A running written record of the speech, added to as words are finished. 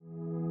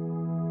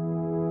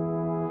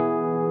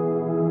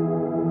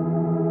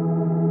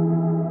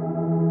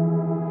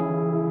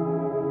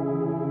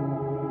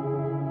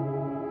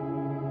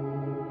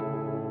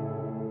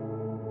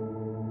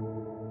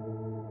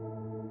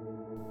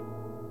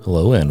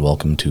Hello and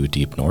welcome to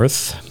Deep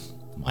North.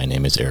 My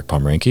name is Eric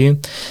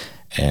Pomeranke,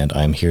 and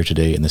I'm here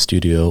today in the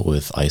studio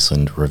with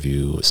Iceland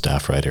Review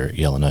staff writer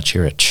Jelena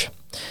Čirić.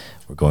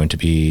 We're going to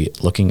be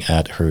looking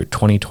at her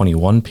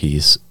 2021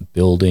 piece,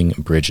 Building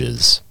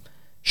Bridges,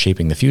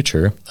 Shaping the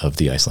Future of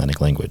the Icelandic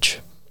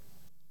Language.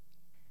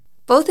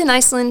 Both in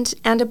Iceland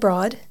and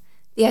abroad,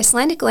 the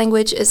Icelandic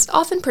language is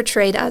often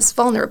portrayed as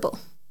vulnerable,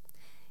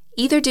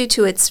 either due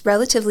to its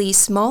relatively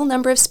small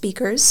number of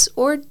speakers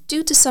or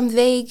due to some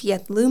vague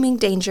yet looming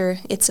danger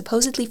it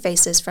supposedly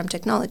faces from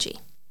technology.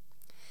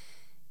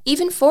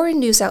 Even foreign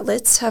news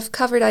outlets have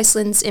covered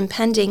Iceland's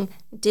impending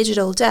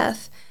digital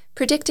death,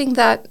 predicting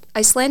that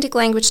Icelandic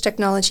language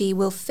technology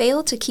will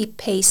fail to keep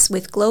pace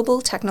with global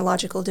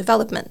technological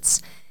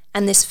developments,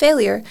 and this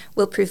failure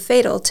will prove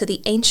fatal to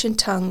the ancient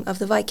tongue of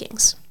the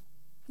Vikings.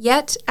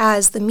 Yet,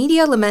 as the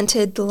media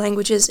lamented the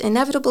language's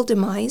inevitable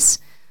demise,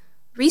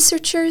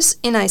 researchers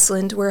in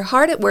Iceland were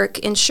hard at work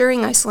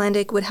ensuring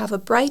Icelandic would have a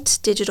bright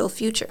digital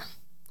future.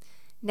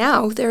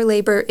 Now their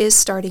labor is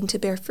starting to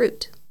bear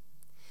fruit.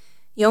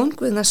 Jón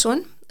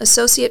Guðnason,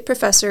 associate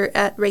professor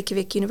at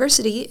Reykjavik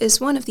University, is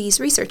one of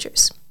these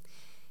researchers.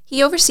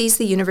 He oversees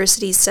the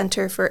university's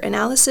Center for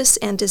Analysis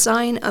and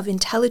Design of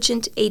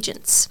Intelligent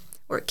Agents,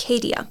 or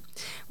CADIA,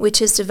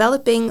 which is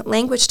developing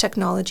language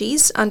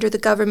technologies under the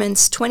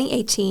government's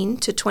 2018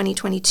 to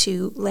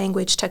 2022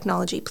 Language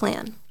Technology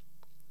Plan.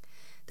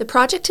 The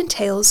project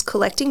entails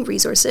collecting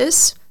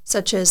resources,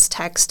 such as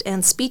text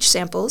and speech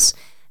samples,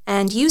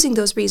 and using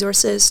those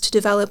resources to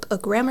develop a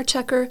grammar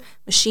checker,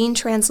 machine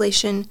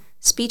translation,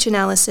 speech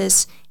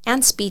analysis,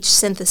 and speech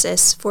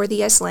synthesis for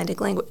the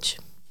Icelandic language.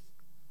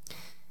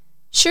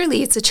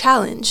 Surely it's a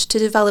challenge to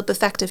develop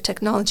effective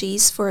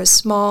technologies for a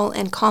small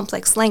and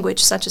complex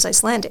language such as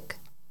Icelandic.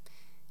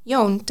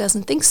 Jón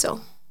doesn't think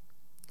so.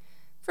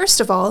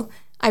 First of all,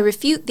 I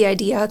refute the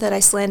idea that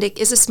Icelandic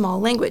is a small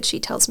language, he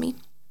tells me.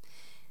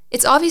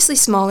 It's obviously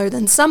smaller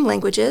than some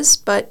languages,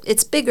 but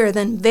it's bigger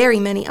than very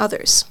many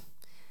others.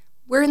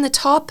 We're in the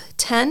top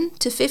 10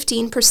 to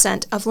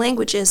 15% of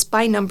languages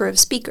by number of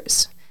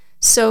speakers.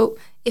 So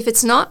if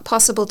it's not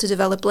possible to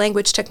develop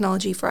language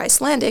technology for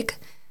Icelandic,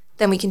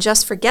 then we can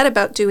just forget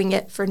about doing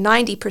it for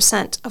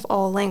 90% of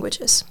all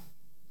languages.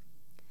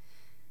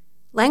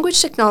 Language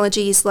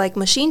technologies like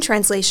machine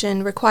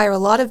translation require a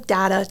lot of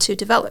data to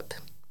develop.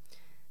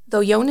 Though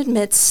Jón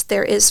admits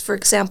there is, for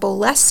example,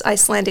 less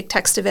Icelandic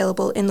text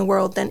available in the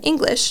world than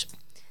English,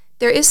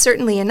 there is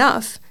certainly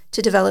enough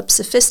to develop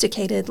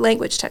sophisticated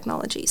language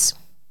technologies.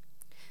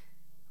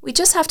 We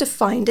just have to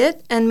find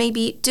it and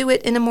maybe do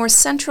it in a more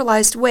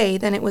centralized way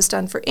than it was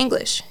done for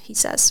English, he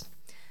says.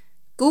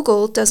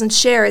 Google doesn't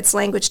share its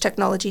language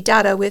technology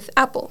data with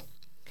Apple,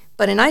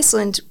 but in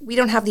Iceland, we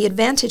don't have the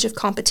advantage of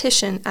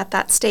competition at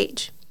that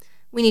stage.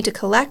 We need to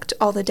collect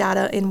all the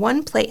data in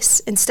one place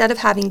instead of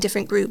having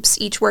different groups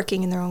each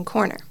working in their own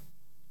corner.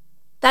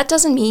 That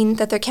doesn't mean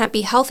that there can't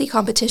be healthy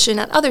competition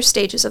at other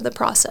stages of the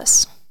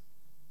process.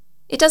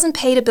 It doesn't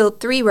pay to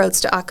build 3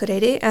 roads to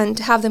Akureyri and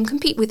have them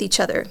compete with each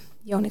other,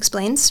 Jón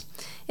explains.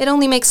 It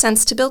only makes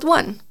sense to build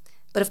one.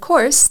 But of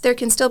course, there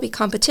can still be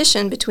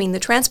competition between the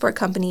transport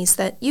companies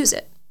that use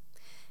it.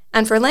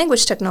 And for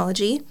language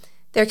technology,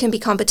 there can be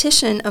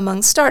competition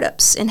among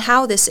startups in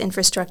how this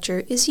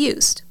infrastructure is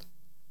used.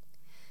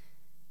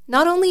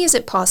 Not only is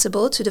it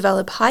possible to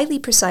develop highly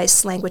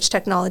precise language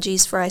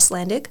technologies for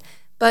Icelandic,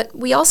 but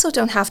we also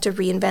don't have to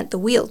reinvent the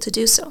wheel to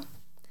do so.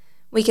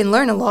 We can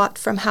learn a lot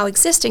from how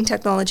existing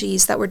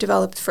technologies that were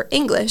developed for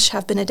English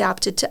have been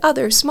adapted to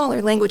other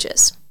smaller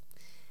languages.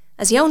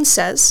 As Jón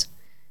says,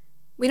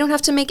 we don't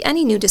have to make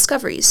any new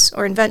discoveries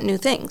or invent new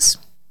things.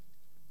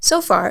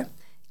 So far,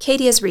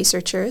 CADIA's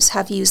researchers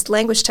have used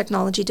language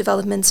technology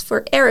developments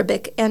for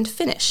Arabic and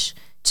Finnish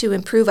to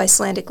improve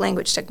Icelandic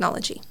language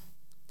technology.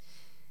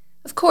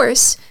 Of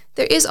course,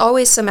 there is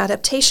always some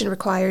adaptation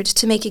required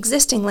to make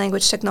existing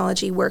language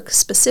technology work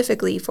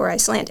specifically for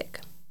Icelandic.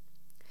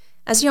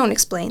 As Jón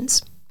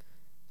explains,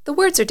 the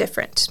words are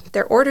different,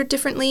 they're ordered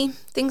differently,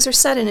 things are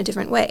said in a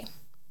different way.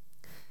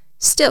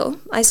 Still,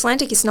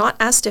 Icelandic is not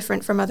as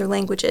different from other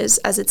languages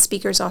as its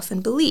speakers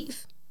often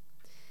believe.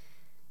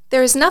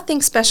 There is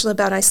nothing special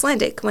about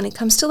Icelandic when it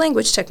comes to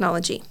language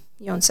technology,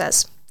 Jón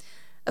says.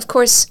 Of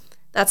course,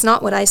 that's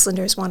not what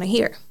Icelanders want to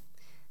hear.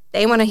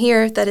 They want to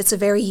hear that it's a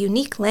very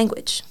unique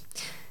language.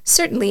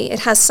 Certainly, it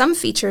has some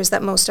features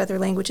that most other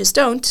languages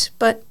don't,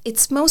 but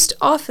it's most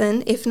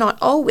often, if not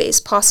always,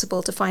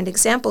 possible to find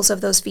examples of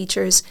those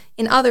features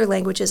in other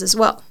languages as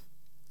well.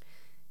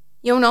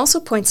 Jón also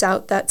points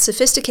out that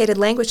sophisticated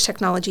language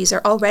technologies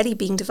are already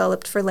being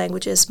developed for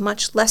languages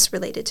much less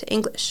related to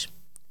English.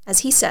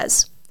 As he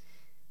says,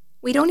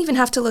 we don't even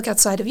have to look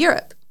outside of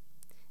Europe.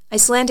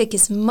 Icelandic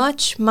is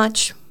much,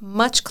 much,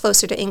 much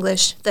closer to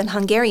English than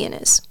Hungarian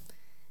is.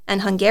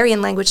 And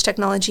Hungarian language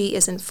technology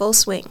is in full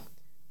swing.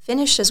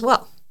 Finnish as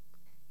well.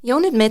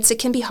 Jón admits it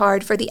can be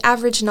hard for the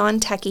average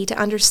non-techie to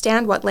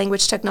understand what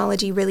language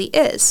technology really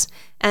is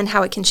and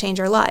how it can change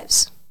our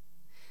lives.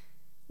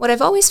 What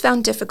I've always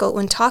found difficult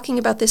when talking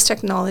about this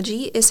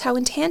technology is how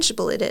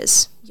intangible it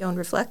is, Jón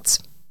reflects.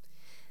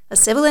 A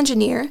civil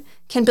engineer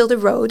can build a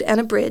road and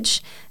a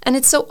bridge, and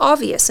it's so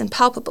obvious and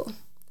palpable.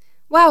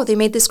 Wow, they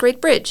made this great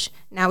bridge.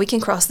 Now we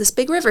can cross this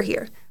big river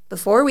here.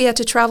 Before, we had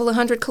to travel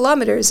 100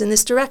 kilometers in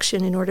this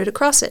direction in order to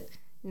cross it.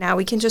 Now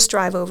we can just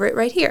drive over it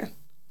right here.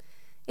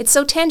 It's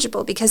so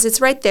tangible because it's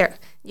right there.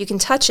 You can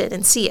touch it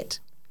and see it.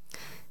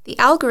 The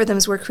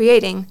algorithms we're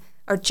creating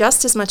are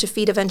just as much a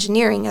feat of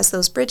engineering as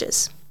those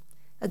bridges.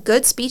 A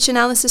good speech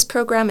analysis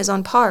program is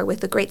on par with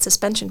the Great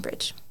Suspension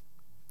Bridge.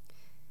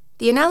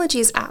 The analogy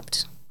is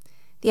apt.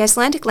 The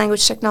Icelandic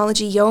language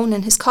technology Jón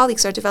and his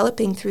colleagues are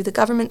developing through the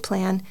government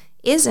plan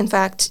is, in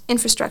fact,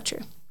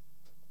 infrastructure.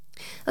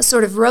 A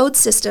sort of road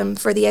system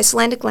for the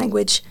Icelandic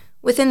language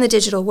within the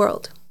digital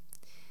world.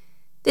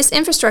 This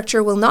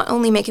infrastructure will not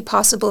only make it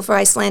possible for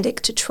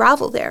Icelandic to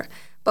travel there,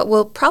 but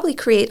will probably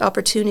create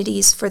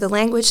opportunities for the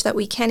language that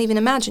we can't even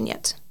imagine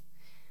yet.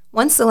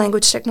 Once the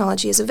language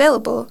technology is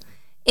available,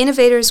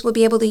 innovators will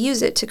be able to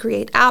use it to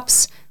create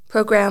apps,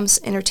 programs,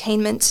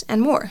 entertainment,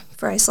 and more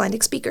for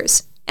Icelandic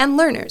speakers and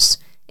learners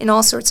in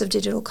all sorts of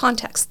digital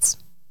contexts.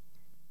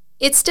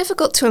 It's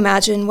difficult to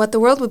imagine what the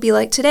world would be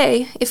like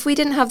today if we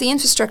didn't have the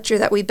infrastructure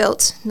that we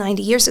built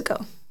 90 years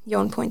ago,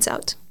 Jón points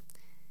out.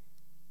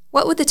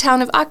 What would the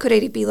town of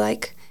Akureyri be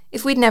like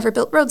if we'd never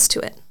built roads to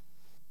it?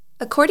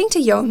 According to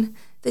Jón,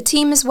 the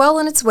team is well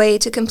on its way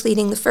to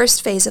completing the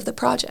first phase of the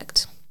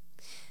project.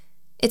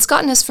 It's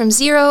gotten us from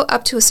zero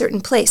up to a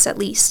certain place, at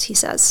least, he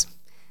says.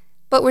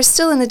 But we're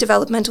still in the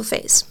developmental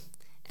phase,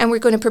 and we're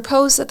going to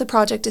propose that the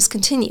project is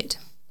continued.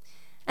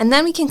 And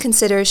then we can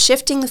consider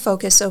shifting the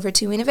focus over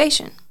to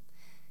innovation.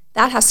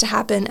 That has to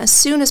happen as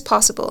soon as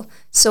possible,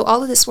 so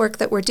all of this work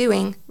that we're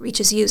doing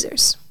reaches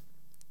users.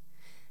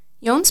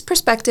 Jón's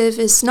perspective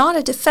is not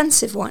a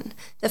defensive one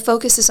that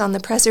focuses on the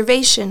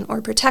preservation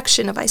or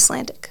protection of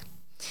Icelandic.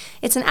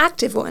 It's an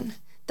active one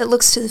that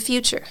looks to the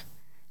future,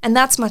 and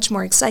that's much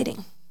more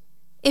exciting.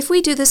 If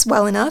we do this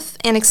well enough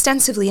and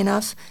extensively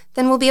enough,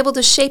 then we'll be able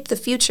to shape the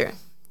future,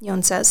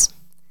 Jón says.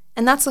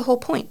 And that's the whole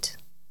point.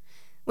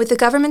 With the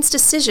government's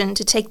decision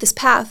to take this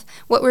path,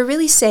 what we're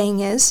really saying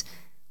is,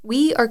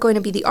 we are going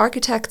to be the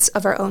architects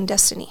of our own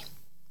destiny.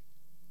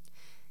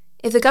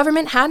 If the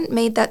government hadn't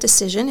made that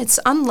decision, it's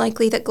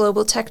unlikely that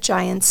global tech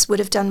giants would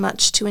have done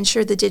much to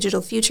ensure the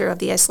digital future of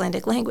the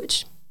Icelandic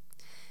language.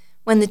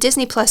 When the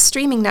Disney Plus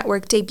streaming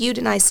network debuted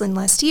in Iceland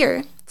last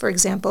year, for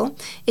example,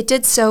 it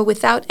did so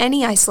without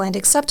any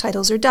Icelandic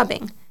subtitles or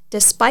dubbing,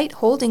 despite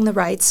holding the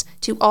rights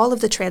to all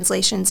of the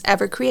translations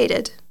ever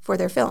created for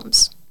their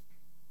films.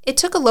 It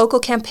took a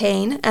local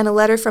campaign and a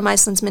letter from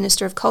Iceland's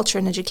Minister of Culture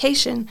and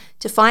Education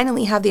to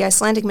finally have the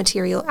Icelandic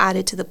material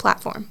added to the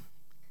platform.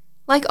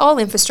 Like all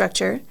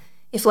infrastructure,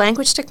 if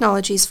language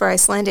technologies for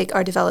Icelandic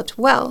are developed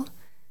well,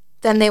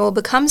 then they will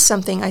become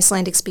something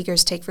Icelandic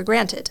speakers take for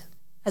granted,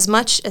 as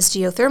much as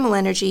geothermal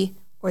energy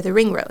or the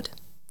ring road.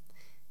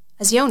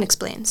 As Jón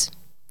explains,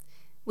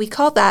 we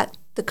call that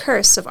the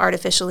curse of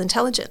artificial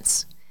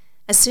intelligence.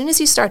 As soon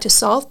as you start to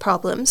solve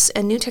problems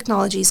and new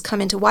technologies come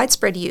into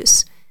widespread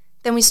use,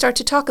 then we start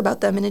to talk about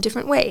them in a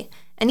different way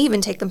and even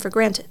take them for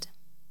granted.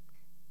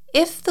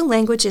 If the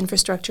language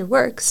infrastructure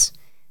works,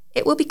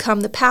 it will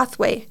become the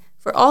pathway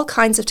for all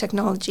kinds of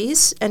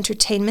technologies,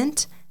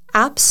 entertainment,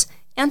 apps,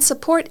 and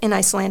support in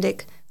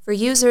Icelandic for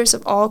users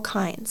of all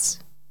kinds.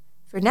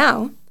 For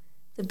now,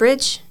 the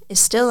bridge is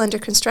still under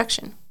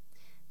construction,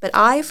 but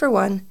I, for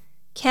one,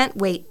 can't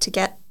wait to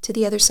get to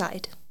the other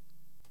side.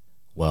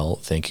 Well,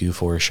 thank you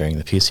for sharing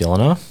the piece,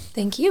 Jelena.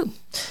 Thank you.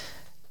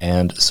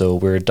 And so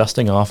we're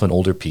dusting off an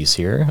older piece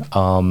here,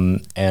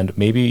 and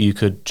maybe you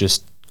could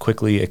just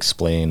quickly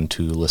explain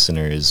to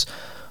listeners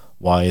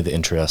why the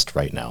interest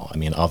right now. I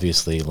mean,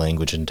 obviously,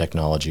 language and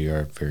technology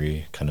are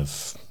very kind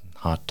of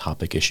hot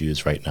topic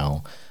issues right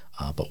now,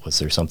 but was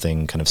there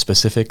something kind of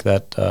specific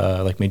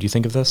that made you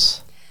think of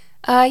this?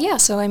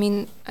 So I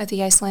mean,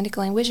 the Icelandic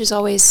language is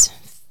always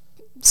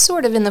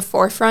sort of in the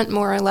forefront,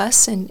 more or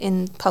less,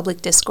 in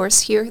public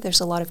discourse here.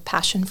 There's a lot of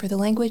passion for the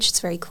language. It's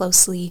very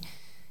closely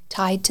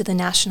tied to the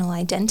national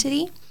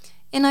identity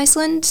in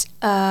Iceland,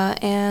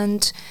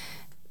 and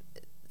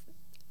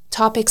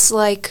topics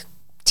like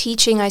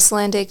teaching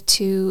Icelandic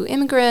to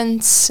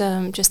immigrants,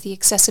 just the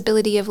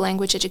accessibility of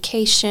language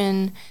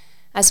education,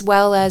 as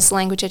well as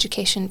language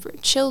education for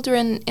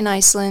children in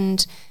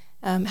Iceland,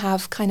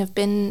 have kind of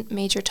been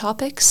major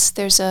topics.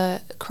 There's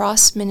a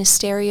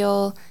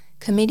cross-ministerial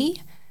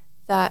committee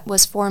that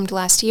was formed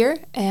last year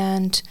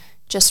and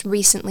just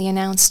recently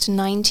announced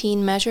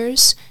 19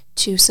 measures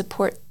to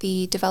support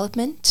the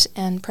development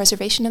and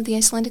preservation of the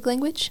Icelandic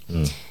language.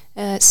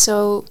 I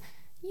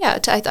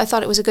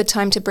thought it was a good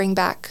time to bring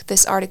back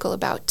this article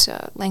about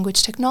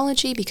language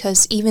technology,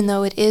 because even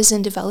though it is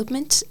in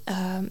development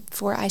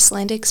for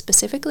Icelandic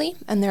specifically,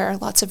 and there are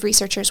lots of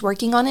researchers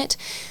working on it,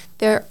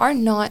 there are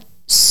not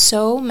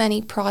so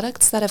many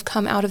products that have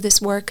come out of this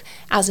work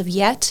as of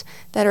yet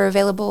that are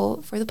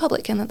available for the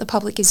public and that the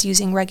public is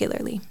using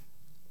regularly.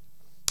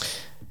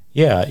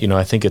 Yeah,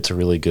 I think it's a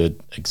really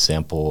good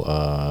example,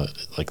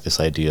 like this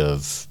idea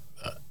of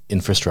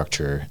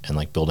infrastructure and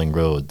like building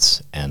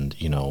roads, and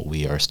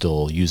we are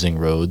still using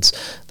roads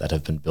that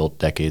have been built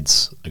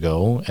decades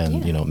ago,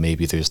 and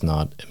maybe there's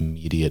not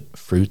immediate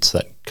fruits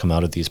that come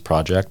out of these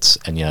projects,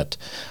 and yet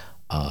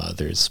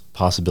there's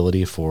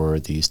possibility for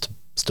these to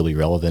still be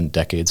relevant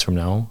decades from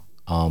now.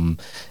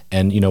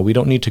 And we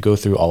don't need to go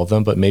through all of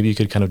them, but maybe you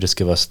could kind of just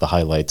give us the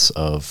highlights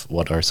of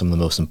what are some of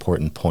the most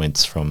important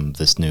points from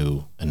this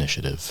new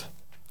initiative.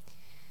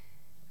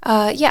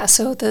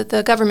 So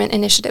the government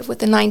initiative with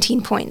the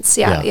 19 points,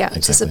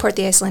 Exactly. to support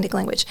the Icelandic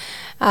language.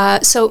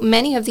 So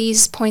many of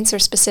these points are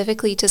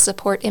specifically to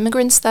support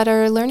immigrants that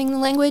are learning the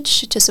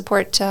language, to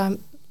support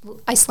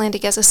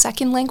Icelandic as a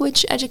second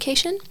language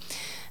education.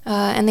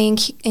 And they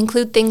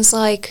include things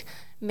like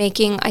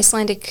making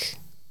Icelandic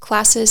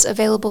classes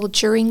available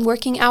during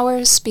working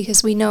hours,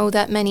 because we know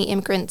that many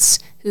immigrants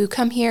who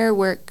come here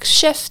work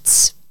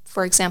shifts,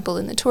 for example,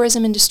 in the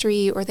tourism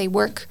industry, or they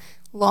work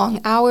long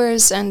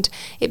hours, and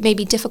it may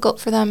be difficult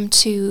for them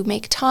to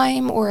make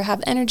time or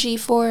have energy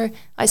for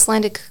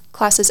Icelandic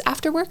classes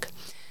after work.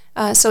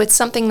 So it's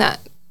something that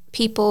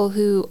people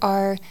who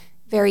are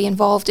very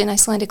involved in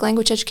Icelandic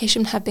language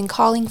education have been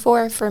calling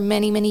for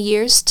many, many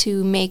years,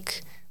 to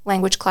make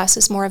language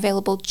classes more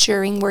available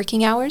during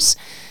working hours,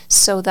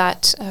 so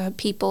that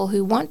people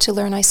who want to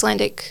learn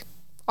Icelandic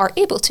are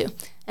able to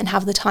and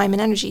have the time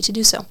and energy to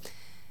do so.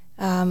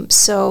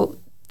 So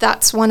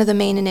that's one of the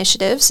main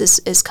initiatives,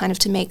 is kind of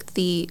to make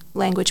the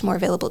language more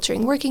available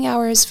during working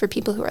hours for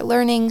people who are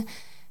learning,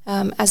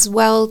 as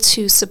well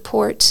to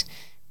support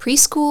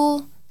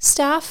preschool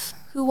staff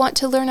who want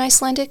to learn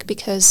Icelandic,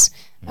 because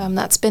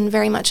that's been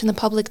very much in the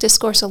public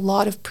discourse. A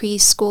lot of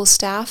preschool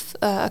staff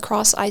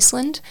across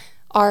Iceland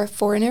are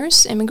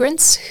foreigners,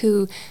 immigrants,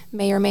 who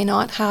may or may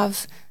not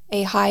have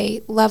a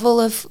high level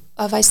of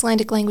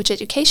Icelandic language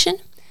education.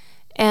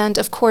 And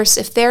of course,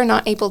 if they're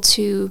not able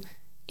to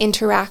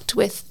interact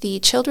with the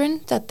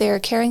children that they're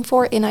caring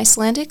for in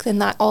Icelandic, then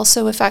that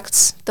also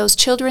affects those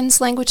children's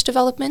language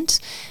development.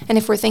 And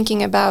if we're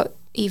thinking about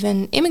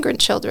even immigrant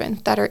children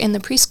that are in the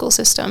preschool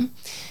system,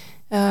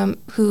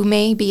 who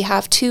maybe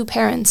have two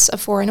parents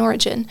of foreign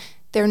origin,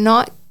 they're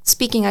not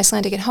speaking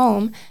Icelandic at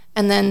home,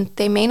 and then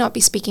they may not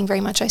be speaking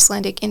very much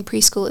Icelandic in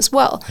preschool as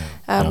well,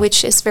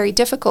 which is very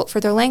difficult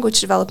for their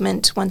language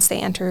development once they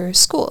enter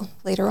school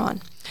later on.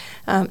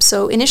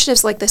 So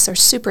initiatives like this are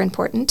super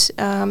important.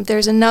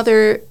 There's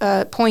another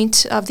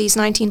point of these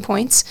 19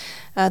 points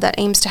that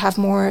aims to have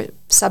more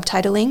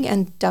subtitling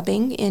and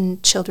dubbing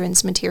in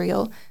children's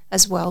material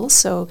as well.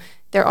 So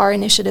there are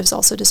initiatives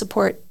also to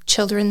support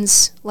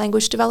children's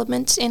language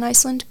development in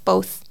Iceland,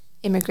 both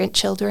immigrant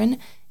children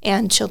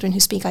and children who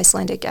speak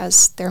Icelandic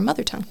as their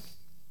mother tongue.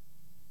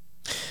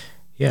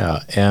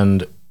 Yeah,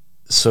 and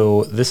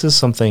so this is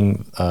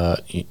something,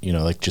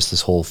 like just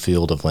this whole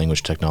field of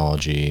language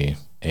technology,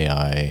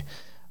 AI,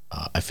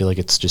 I feel like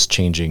it's just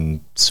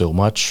changing so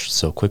much,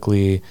 so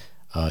quickly.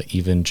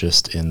 Even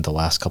just in the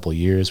last couple of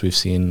years, we've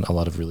seen a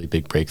lot of really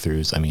big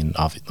breakthroughs. I mean,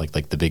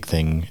 like the big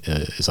thing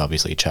is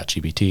obviously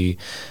ChatGPT,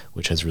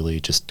 which has really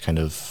just kind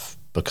of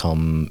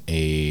become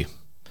a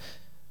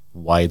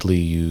widely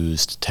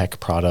used tech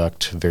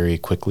product very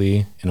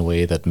quickly in a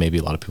way that maybe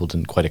a lot of people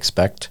didn't quite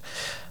expect.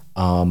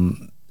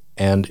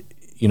 And,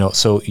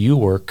 so you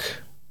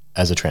work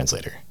as a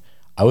translator.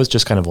 I was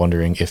just kind of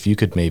wondering if you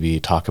could maybe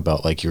talk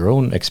about like your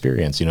own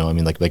experience,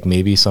 like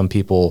maybe some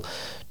people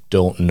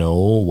don't know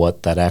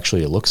what that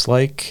actually looks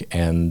like.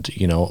 And,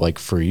 like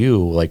for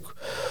you, like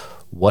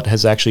what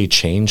has actually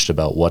changed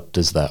about what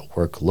does that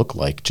work look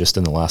like just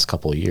in the last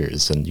couple of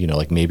years? And,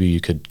 like maybe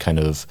you could kind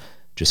of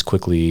just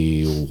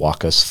quickly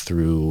walk us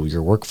through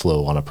your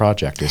workflow on a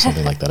project or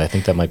something like that. I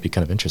think that might be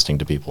kind of interesting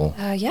to people.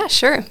 Yeah,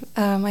 sure.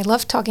 I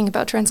love talking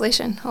about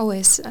translation,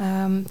 always.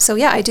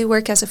 I do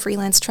work as a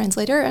freelance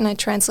translator, and I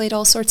translate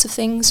all sorts of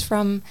things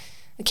from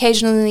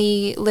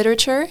occasionally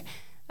literature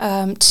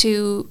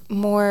to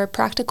more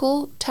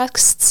practical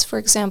texts. For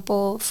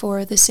example,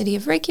 for the city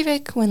of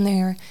Reykjavik, when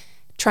they're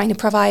trying to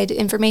provide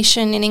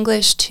information in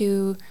English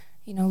to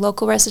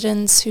local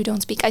residents who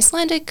don't speak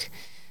Icelandic,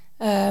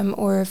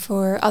 or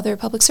for other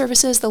public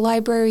services, the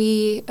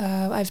library.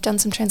 I've done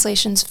some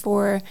translations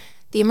for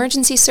the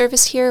emergency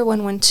service here,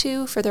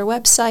 112, for their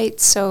website.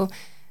 So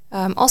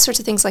all sorts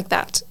of things like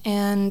that.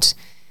 And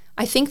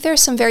I think there are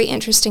some very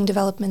interesting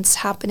developments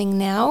happening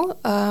now.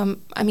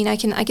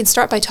 I can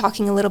start by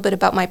talking a little bit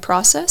about my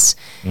process.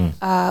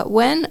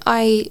 When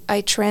I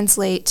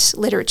translate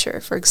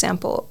literature, for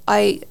example,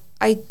 I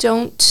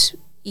don't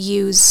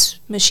use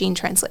machine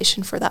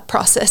translation for that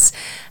process.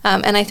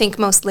 And I think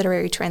most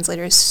literary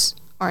translators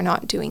are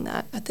not doing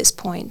that at this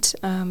point.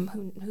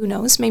 Who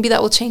knows? Maybe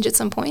that will change at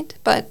some point.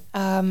 But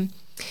I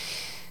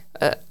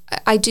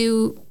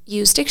do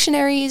use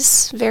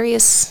dictionaries,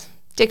 various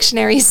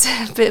dictionaries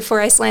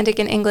for Icelandic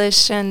and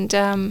English. And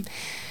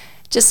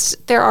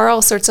there are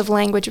all sorts of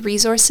language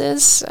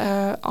resources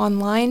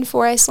online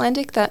for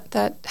Icelandic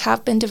that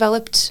have been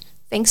developed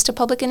thanks to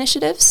public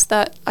initiatives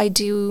that I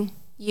do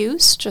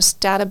use, just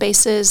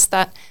databases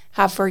that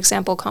have, for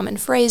example, common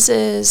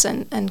phrases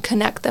and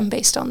connect them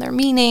based on their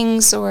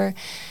meanings, or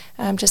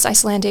just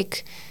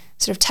Icelandic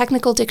sort of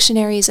technical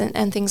dictionaries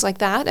and things like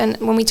that. And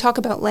when we talk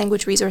about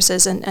language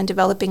resources and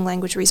developing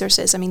language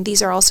resources, I mean,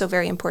 these are also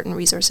very important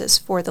resources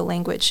for the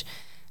language.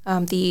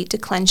 The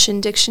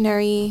Declension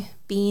Dictionary,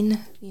 Bean,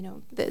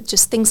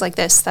 just things like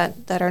this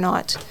that are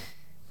not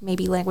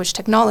maybe language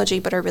technology,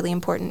 but are really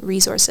important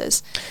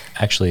resources.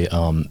 Actually,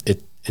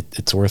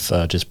 it's worth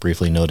just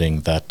briefly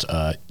noting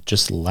that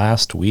just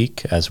last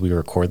week, as we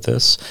record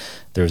this,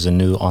 there's a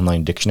new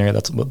online dictionary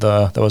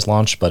that was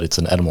launched, but it's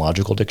an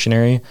etymological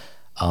dictionary.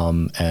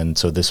 And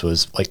so this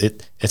was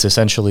it's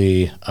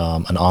essentially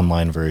an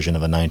online version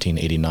of a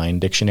 1989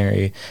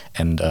 dictionary,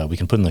 and we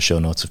can put in the show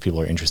notes if people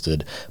are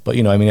interested. But,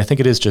 I think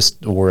it is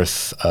just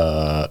worth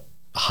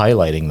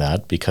highlighting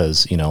that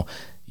because,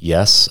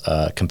 yes,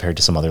 compared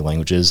to some other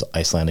languages,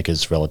 Icelandic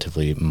is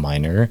relatively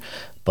minor,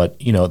 but,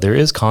 there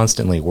is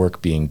constantly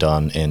work being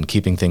done in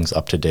keeping things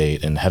up to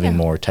date and having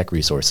more tech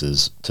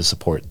resources to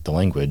support the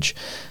language.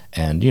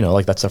 And,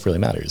 that stuff really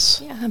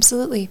matters. Yeah,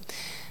 absolutely.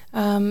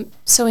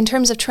 So in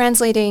terms of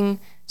translating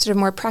sort of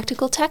more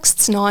practical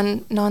texts,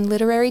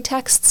 non-literary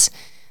texts,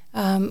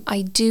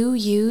 I do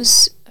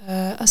use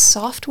a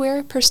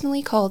software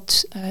personally called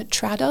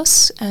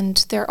Trados,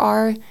 and there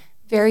are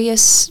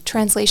various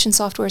translation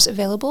softwares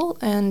available.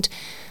 And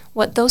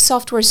what those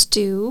softwares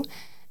do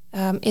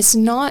is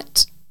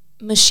not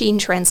machine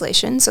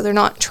translation, so they're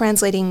not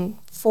translating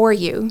for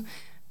you,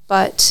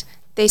 but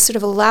they sort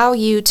of allow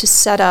you to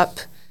set up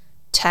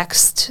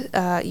text,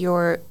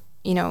 your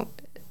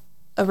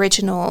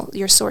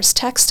source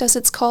text, as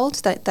it's called,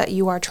 that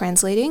you are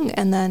translating,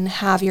 and then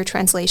have your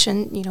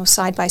translation,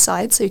 side by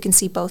side, so you can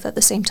see both at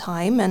the same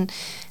time. And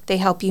they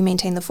help you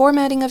maintain the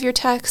formatting of your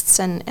texts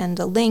and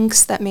the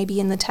links that may be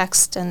in the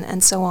text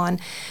and so on.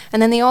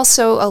 And then they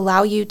also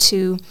allow you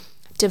to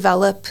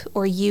develop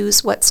or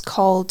use what's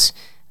called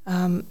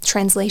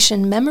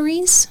translation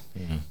memories,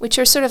 which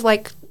are sort of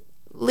like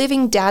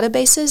living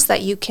databases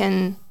that you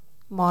can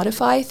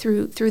modify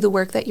through the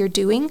work that you're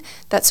doing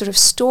that sort of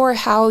store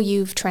how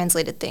you've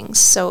translated things.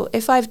 So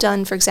if I've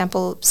done, for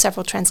example,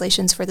 several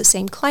translations for the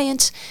same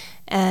client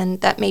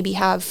and that maybe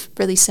have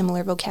really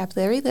similar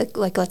vocabulary,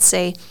 like let's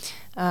say,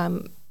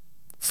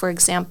 for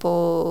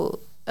example,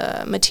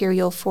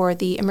 material for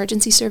the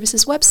emergency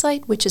services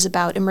website, which is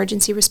about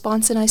emergency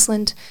response in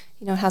Iceland,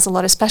 has a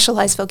lot of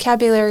specialized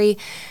vocabulary,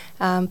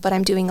 but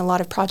I'm doing a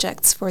lot of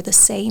projects for the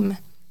same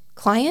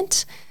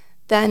client,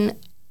 then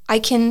I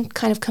can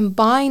kind of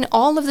combine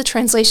all of the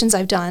translations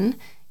I've done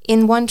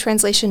in one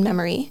translation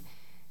memory,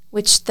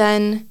 which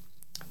then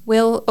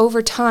will,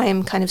 over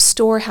time, kind of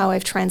store how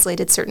I've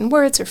translated certain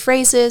words or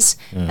phrases.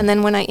 And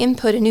then when I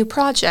input a new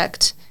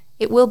project,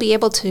 it will be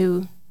able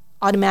to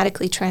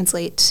automatically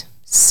translate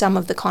some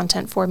of the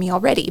content for me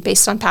already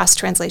based on past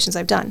translations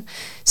I've done.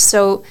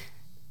 So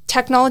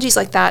technologies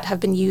like that have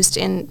been used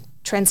in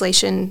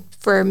translation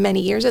for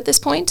many years at this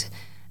point.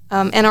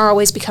 And are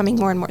always becoming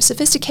more and more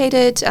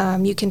sophisticated.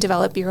 You can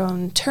develop your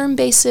own term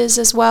bases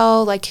as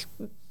well, like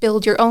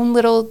build your own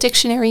little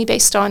dictionary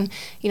based on,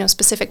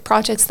 specific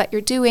projects that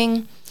you're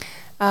doing.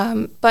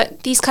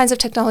 But these kinds of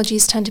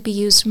technologies tend to be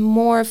used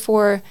more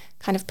for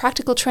kind of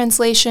practical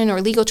translation or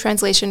legal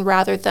translation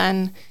rather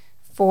than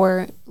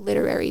for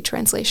literary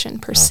translation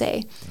per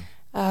se.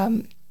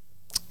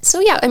 So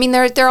yeah, I mean,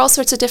 there are all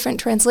sorts of different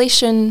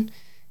translation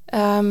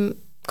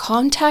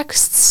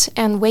contexts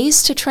and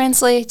ways to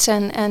translate,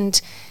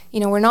 and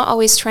we're not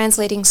always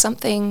translating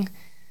something,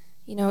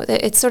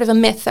 it's sort of a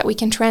myth that we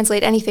can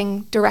translate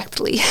anything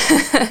directly,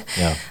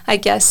 I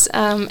guess.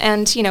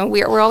 And,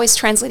 we're always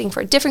translating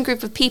for a different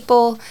group of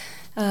people.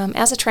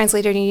 As a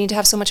translator, you need to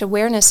have so much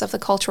awareness of the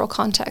cultural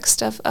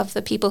context of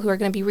the people who are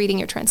going to be reading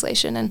your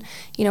translation. And,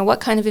 what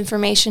kind of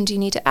information do you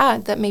need to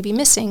add that may be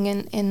missing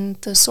in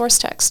the source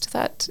text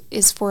that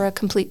is for a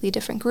completely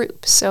different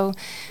group? So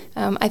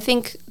I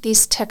think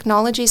these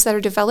technologies that are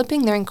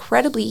developing, they're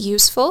incredibly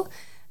useful.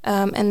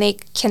 And they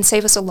can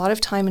save us a lot of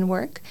time and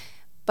work,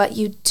 but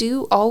you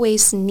do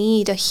always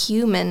need a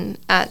human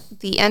at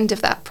the end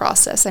of that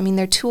process. I mean,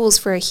 they're tools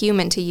for a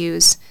human to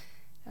use,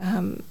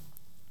 and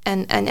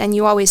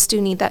you always do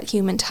need that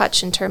human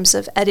touch in terms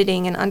of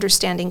editing and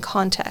understanding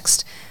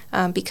context,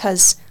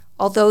 because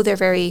although they're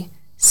very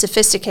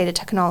sophisticated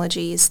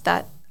technologies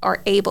that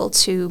are able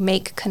to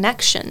make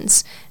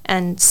connections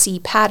and see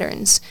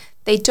patterns,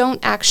 they don't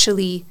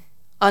actually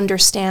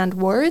understand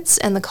words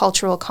and the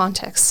cultural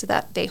context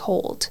that they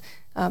hold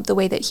the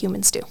way that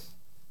humans do.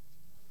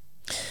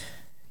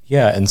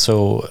 Yeah, and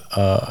so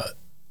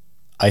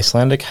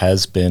Icelandic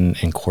has been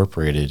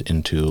incorporated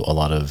into a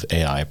lot of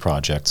AI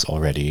projects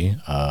already.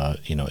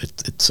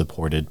 It's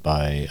supported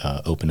by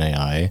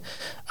OpenAI,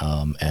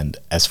 and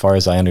as far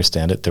as I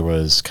understand it, there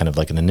was kind of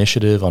like an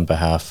initiative on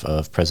behalf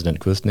of President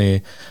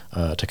Guðni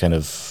to kind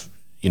of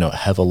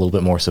have a little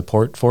bit more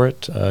support for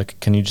it.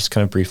 Can you just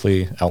kind of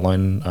briefly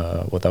outline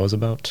what that was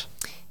about?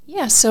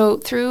 Yeah, so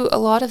through a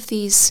lot of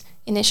these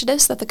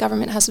initiatives that the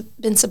government has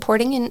been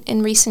supporting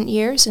in recent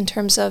years in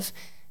terms of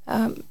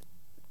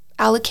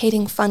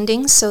allocating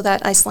funding so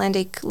that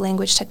Icelandic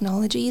language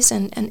technologies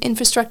and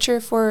infrastructure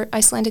for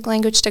Icelandic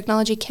language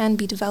technology can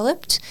be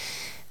developed.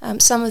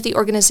 Some of the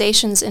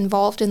organizations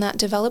involved in that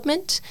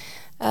development,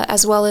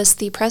 as well as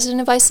the president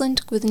of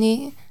Iceland,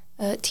 Guðni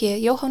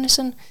T.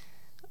 Jóhannesson,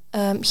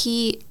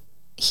 he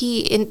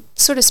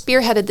sort of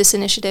spearheaded this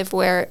initiative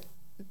where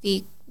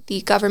the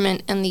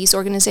government and these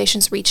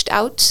organizations reached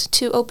out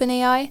to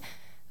OpenAI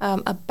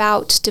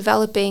about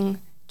developing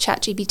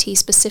ChatGPT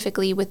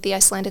specifically with the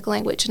Icelandic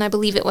language. And I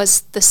believe it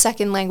was the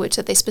second language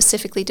that they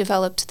specifically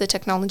developed the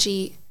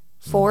technology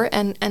for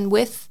and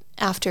with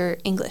after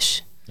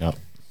English. Yep.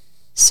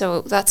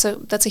 So that's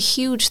a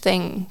huge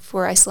thing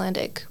for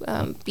Icelandic,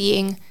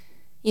 being,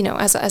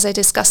 as I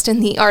discussed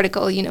in the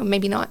article,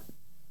 maybe not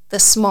the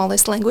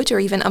smallest language or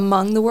even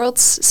among the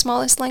world's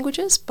smallest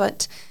languages,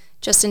 but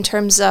just in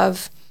terms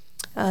of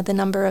the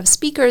number of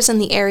speakers in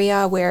the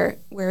area where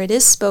it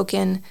is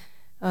spoken,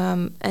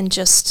 and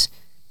just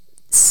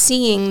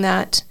seeing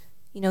that,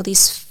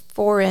 these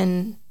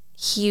foreign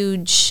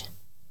huge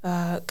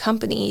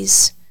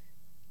companies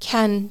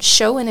can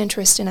show an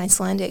interest in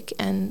Icelandic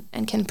and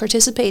can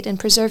participate in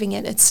preserving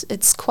it.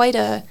 It's quite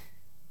a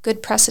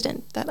good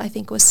precedent that I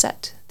think was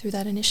set through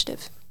that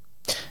initiative.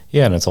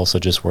 Yeah, and it's also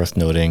just worth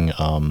noting,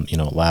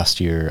 last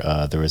year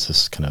there was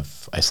this kind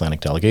of Icelandic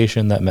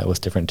delegation that met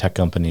with different tech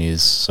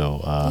companies.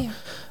 So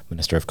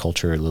Minister of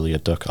Culture Lilja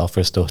Dögg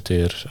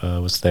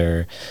Alfreðsdóttir was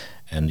there.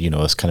 And,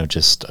 it's kind of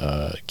just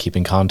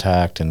keeping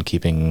contact and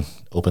keeping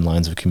open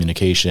lines of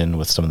communication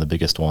with some of the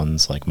biggest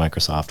ones like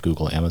Microsoft,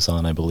 Google,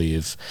 Amazon, I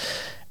believe.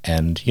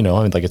 And,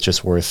 it's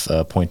just worth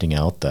pointing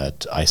out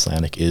that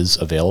Icelandic is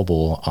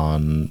available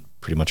on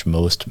pretty much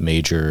most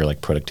major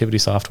productivity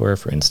software.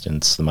 For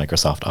instance, the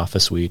Microsoft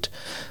Office suite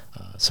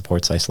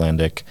supports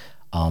Icelandic.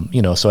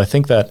 So I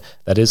think that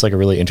is a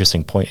really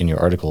interesting point in your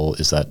article,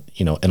 is that,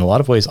 in a lot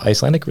of ways,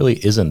 Icelandic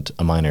really isn't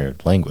a minor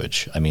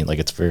language. I mean,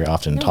 it's very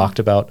often talked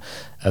about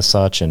as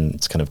such, and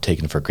it's kind of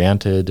taken for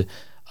granted.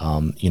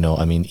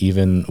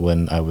 Even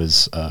when I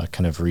was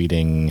kind of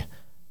reading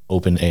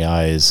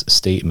OpenAI's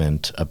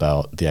statement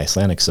about the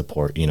Icelandic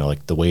support,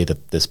 the way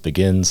that this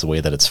begins, the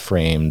way that it's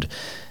framed,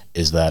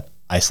 is that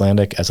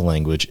Icelandic as a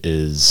language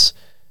is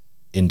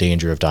in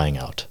danger of dying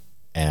out.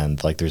 And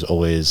there's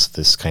always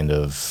this kind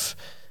of,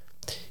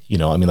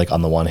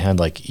 on the one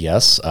hand,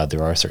 yes,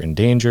 there are certain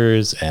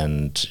dangers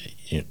and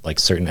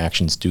certain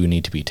actions do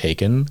need to be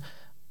taken.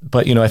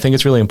 But, I think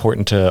it's really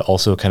important to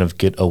also kind of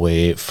get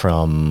away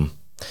from,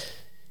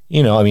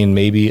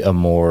 maybe a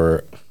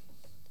more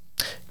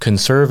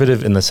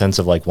conservative in the sense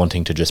of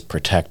wanting to just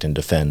protect and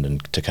defend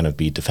and to kind of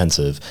be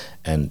defensive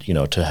and,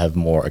 to have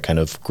more a kind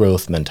of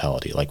growth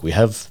mentality. We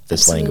have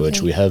this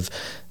language, we have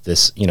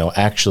this,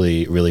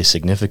 actually really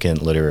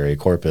significant literary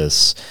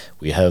corpus.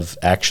 We have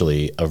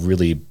actually a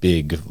really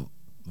big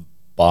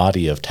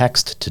body of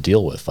text to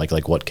deal with.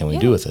 What can we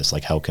do with this?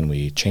 How can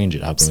we change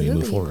it? How can we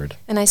move forward?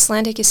 And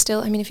Icelandic is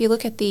still, if you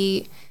look at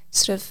the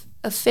sort of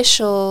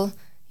official,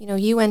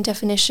 UN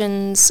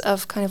definitions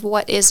of kind of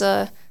what is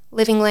a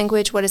living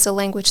language, what is a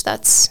language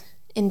that's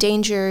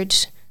endangered,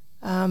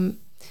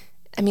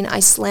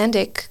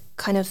 Icelandic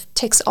kind of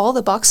ticks all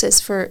the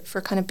boxes for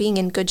kind of being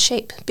in good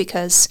shape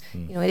because,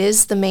 it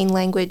is the main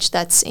language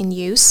that's in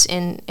use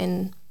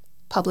in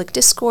public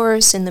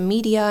discourse, in the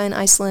media in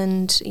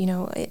Iceland.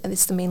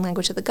 It's the main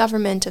language of the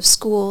government, of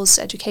schools,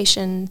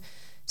 education,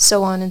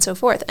 so on and so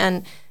forth,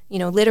 and,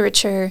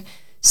 literature.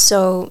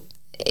 So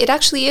it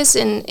actually is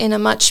in a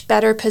much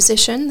better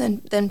position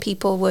than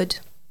people would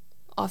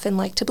often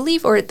like to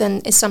believe, or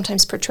than is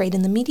sometimes portrayed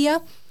in the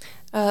media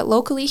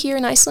locally here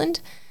in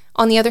Iceland.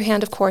 On the other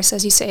hand, of course,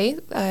 as you say,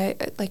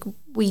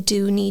 we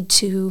do need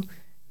to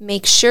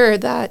make sure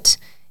that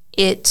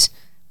it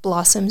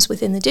blossoms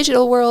within the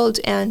digital world,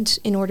 and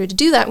in order to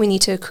do that, we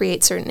need to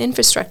create certain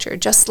infrastructure.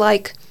 Just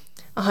like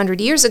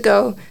 100 years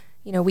ago,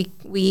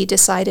 we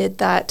decided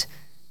that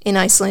in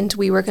Iceland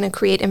we were going to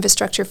create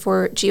infrastructure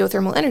for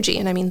geothermal energy,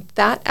 and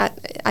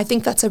I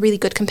think that's a really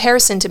good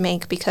comparison to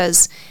make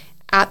because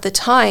at the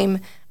time,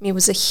 it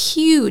was a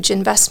huge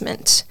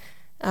investment,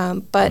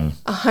 but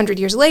 100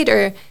 years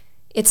later,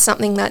 it's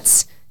something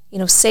that's,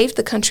 saved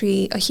the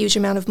country a huge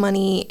amount of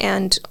money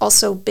and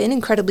also been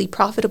incredibly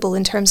profitable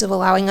in terms of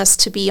allowing us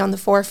to be on the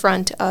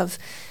forefront of,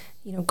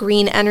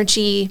 green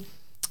energy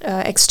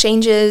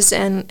exchanges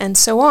and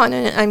so on.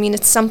 And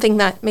it's something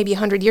that maybe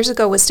 100 years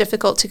ago was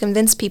difficult to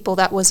convince people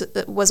that was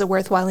a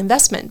worthwhile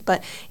investment,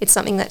 but it's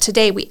something that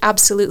today we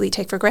absolutely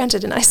take for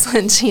granted in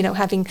Iceland,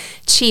 having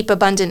cheap,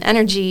 abundant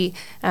energy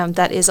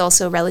that is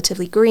also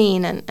relatively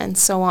green and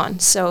so on.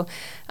 So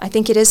I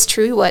think it is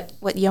true what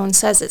Jón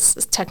says. It's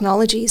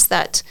technologies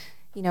that,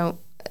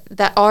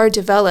 that are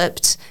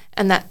developed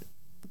and that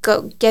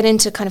get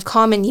into kind of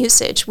common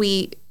usage.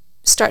 We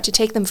start to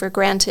take them for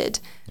granted,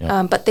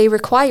 but they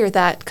require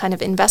that kind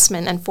of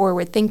investment and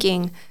forward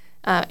thinking,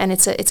 and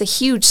it's a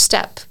huge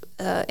step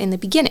in the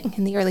beginning,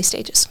 in the early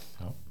stages.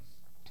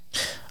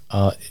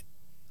 I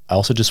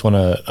also just want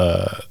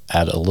to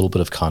add a little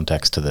bit of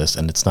context to this,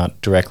 and it's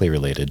not directly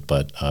related,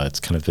 but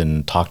it's kind of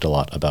been talked a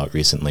lot about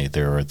recently.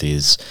 There are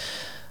these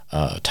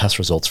test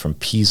results from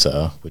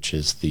PISA, which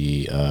is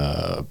the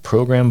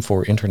Program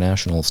for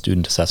International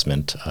Student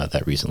Assessment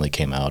that recently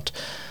came out.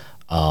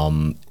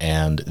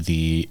 And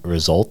the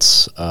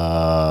results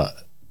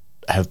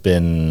have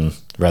been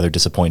rather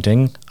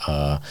disappointing.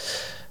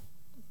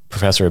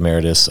 Professor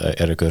Emeritus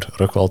Eiríkur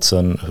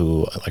Rögnvaldsson,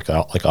 who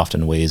like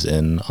often weighs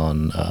in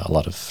on a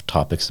lot of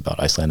topics about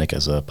Icelandic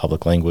as a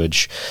public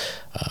language,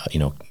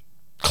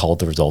 called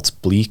the results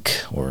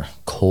bleak or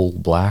coal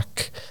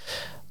black.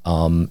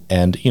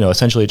 And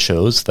essentially it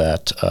shows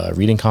that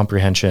reading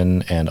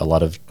comprehension and a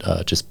lot of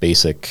just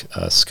basic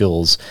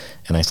skills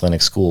in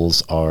Icelandic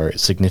schools are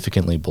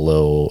significantly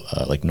below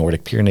like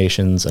Nordic peer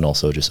nations and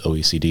also just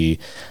OECD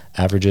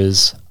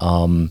averages.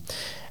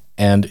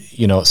 And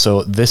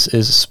so this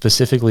is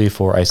specifically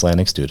for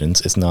Icelandic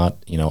students. It's not,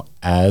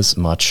 as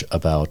much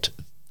about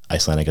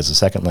Icelandic as a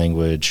second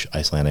language,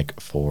 Icelandic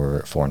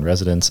for foreign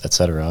residents,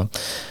 etc.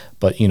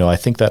 But, I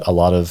think that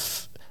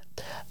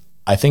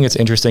I think it's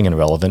interesting and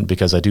relevant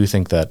because I do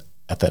think that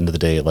at the end of the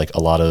day, like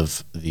a lot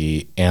of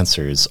the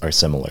answers are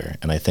similar.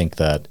 And I think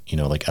that,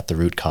 like at the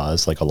root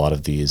cause, like a lot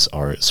of these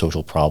are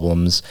social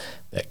problems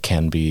that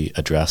can be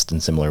addressed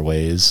in similar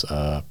ways.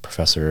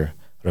 Professor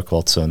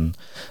Rögnvaldsson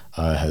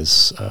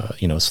has,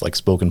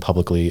 spoken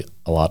publicly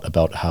a lot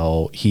about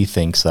how he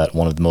thinks that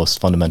one of the most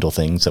fundamental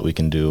things that we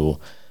can do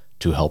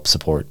to help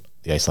support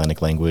the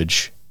Icelandic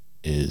language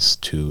is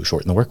to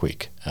shorten the work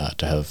week,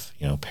 to have,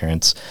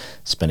 parents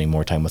spending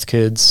more time with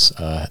kids,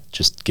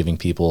 just giving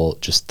people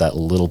just that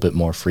little bit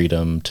more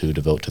freedom to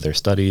devote to their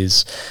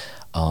studies.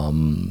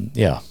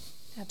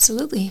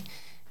 Absolutely.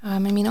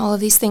 All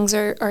of these things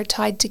are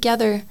tied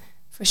together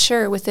for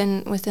sure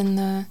within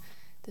the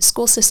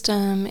school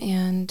system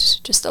and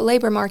just the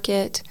labor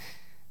market.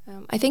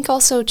 I think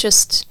also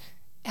just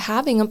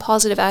having a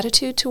positive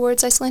attitude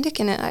towards Icelandic,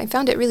 and I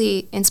found it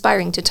really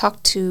inspiring to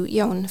talk to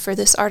Jón for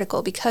this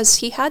article because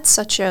he had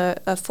such a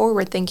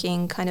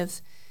forward-thinking kind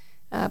of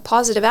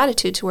positive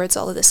attitude towards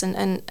all of this,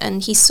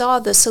 and he saw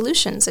the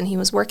solutions and he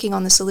was working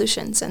on the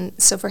solutions, and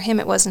so for him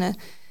it wasn't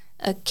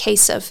a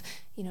case of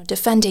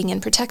defending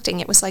and protecting.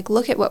 It was like,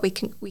 look at what we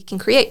can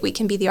create. We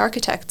can be the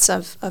architects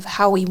of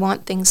how we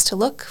want things to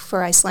look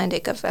for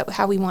Icelandic, of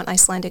how we want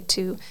Icelandic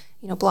to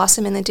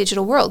blossom in the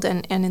digital world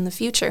and in the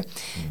future.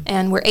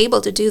 And we're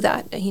able to do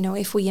that,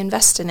 if we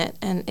invest in it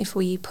and if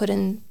we put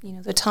in,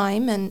 the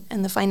time and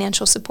the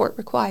financial support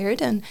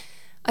required. And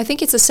I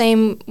think it's the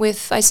same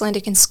with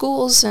Icelandic in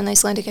schools and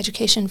Icelandic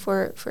education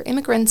for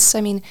immigrants.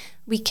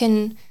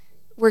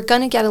 We're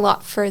going to get a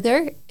lot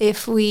further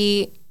if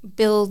we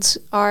build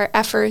our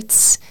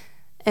efforts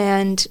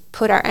and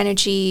put our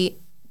energy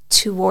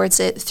towards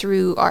it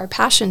through our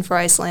passion for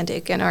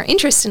Icelandic and our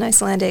interest in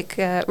Icelandic,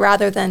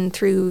 rather than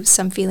through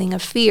some feeling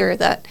of fear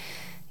that,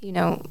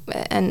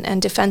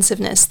 and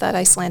defensiveness that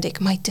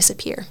Icelandic might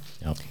disappear.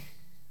 Yep.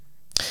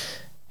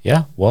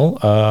 Yeah, well,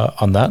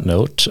 on that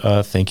note,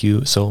 thank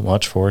you so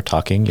much for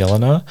talking,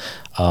 Jelena.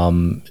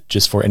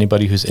 Just for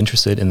anybody who's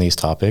interested in these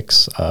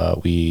topics,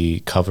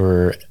 we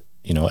cover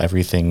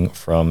everything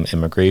from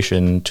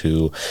immigration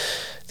to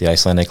the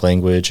Icelandic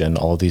language and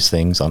all of these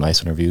things on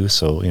Iceland Review.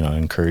 So, I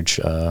encourage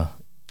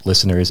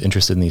listeners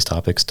interested in these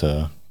topics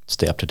to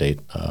stay up to date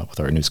with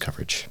our news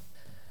coverage.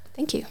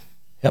 Thank you.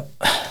 Yep.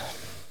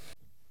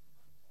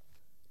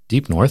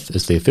 Deep North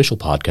is the official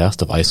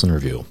podcast of Iceland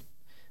Review,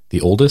 the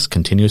oldest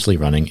continuously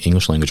running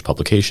English language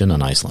publication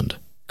on Iceland,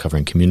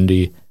 covering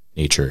community,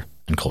 nature,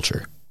 and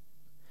culture.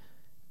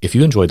 If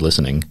you enjoyed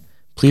listening,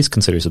 please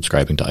consider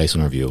subscribing to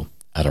Iceland Review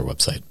at our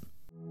website.